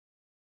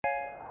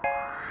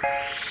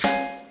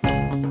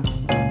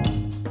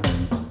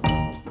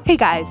Hey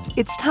guys,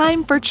 it's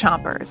time for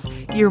Chompers,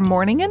 your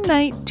morning and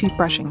night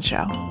toothbrushing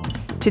show.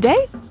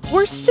 Today,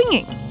 we're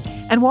singing.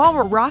 And while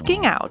we're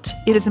rocking out,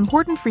 it is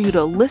important for you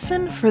to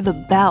listen for the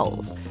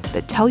bells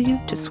that tell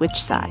you to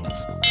switch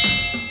sides.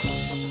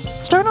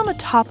 Start on the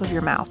top of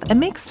your mouth and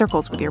make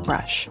circles with your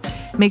brush.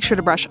 Make sure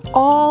to brush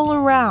all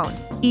around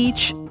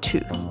each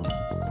tooth.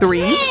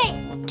 3,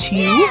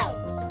 2,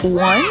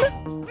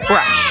 1,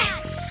 brush.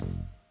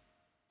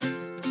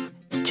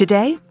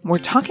 Today, we're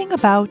talking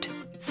about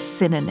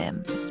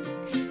synonyms.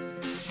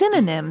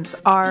 Synonyms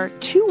are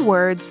two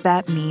words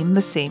that mean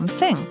the same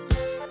thing.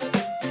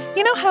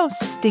 You know how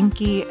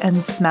stinky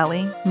and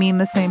smelly mean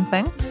the same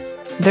thing?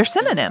 They're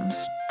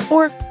synonyms.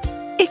 Or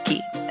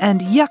icky and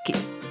yucky.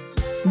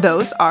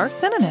 Those are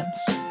synonyms.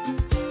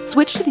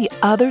 Switch to the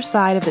other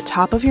side of the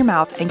top of your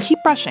mouth and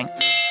keep brushing.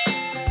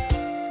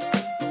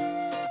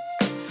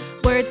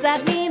 Words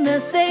that mean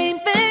the same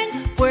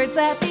thing. Words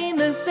that mean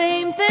the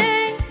same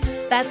thing.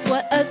 That's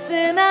what a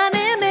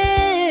synonym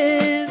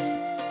is.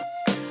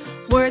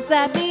 Words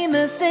that mean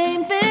the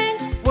same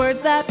thing.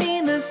 Words that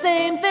mean the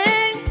same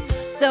thing.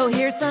 So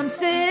here's some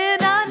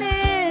synonyms.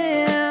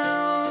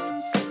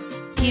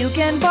 Puke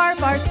and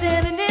barf are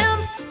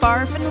synonyms.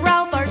 Barf and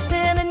Ralph are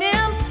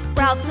synonyms.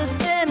 Ralph's a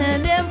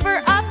synonym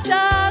for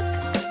upchuck.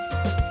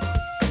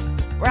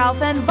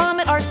 Ralph and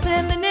vomit are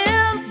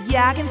synonyms.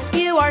 Yak and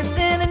spew are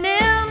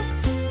synonyms.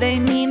 They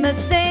mean the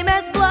same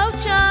as blow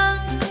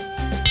chunks.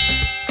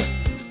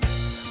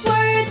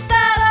 Words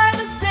that are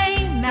the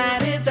same,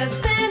 that is a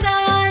synonym.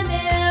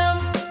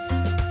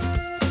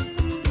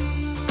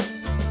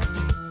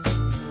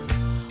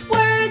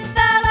 Words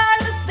that are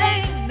the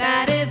same,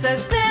 that is a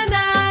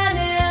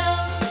synonym.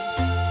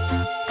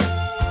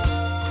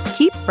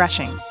 Keep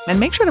brushing and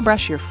make sure to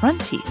brush your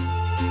front teeth.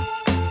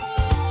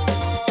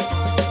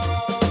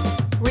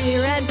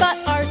 Rear and butt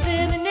are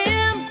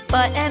synonyms.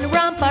 Butt and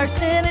rump are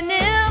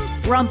synonyms.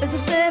 Rump is a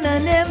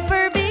synonym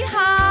for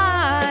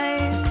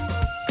behind.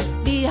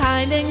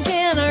 Behind and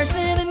can are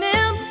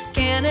synonyms.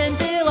 Can and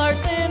tail are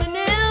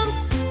synonyms.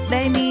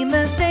 They mean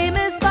the same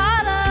as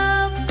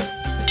bottom.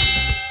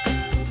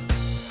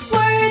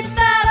 Words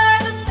that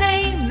are the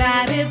same,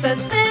 that is a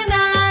synonym.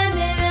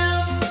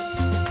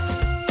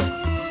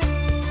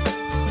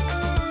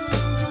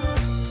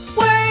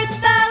 Words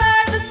that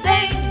are the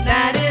same,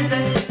 that is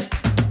a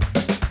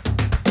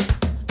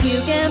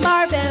puke and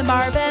barf and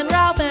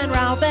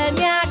Ralph and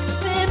yak,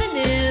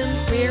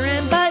 synonyms. Rear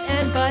and butt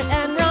and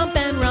rump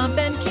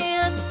and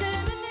can,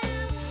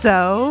 synonyms.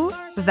 So,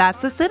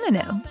 that's a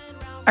synonym.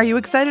 Are you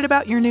excited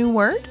about your new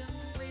word?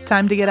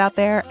 Time to get out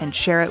there and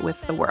share it with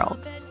the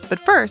world. But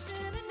first,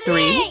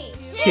 3,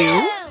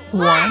 2,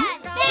 1,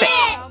 spit.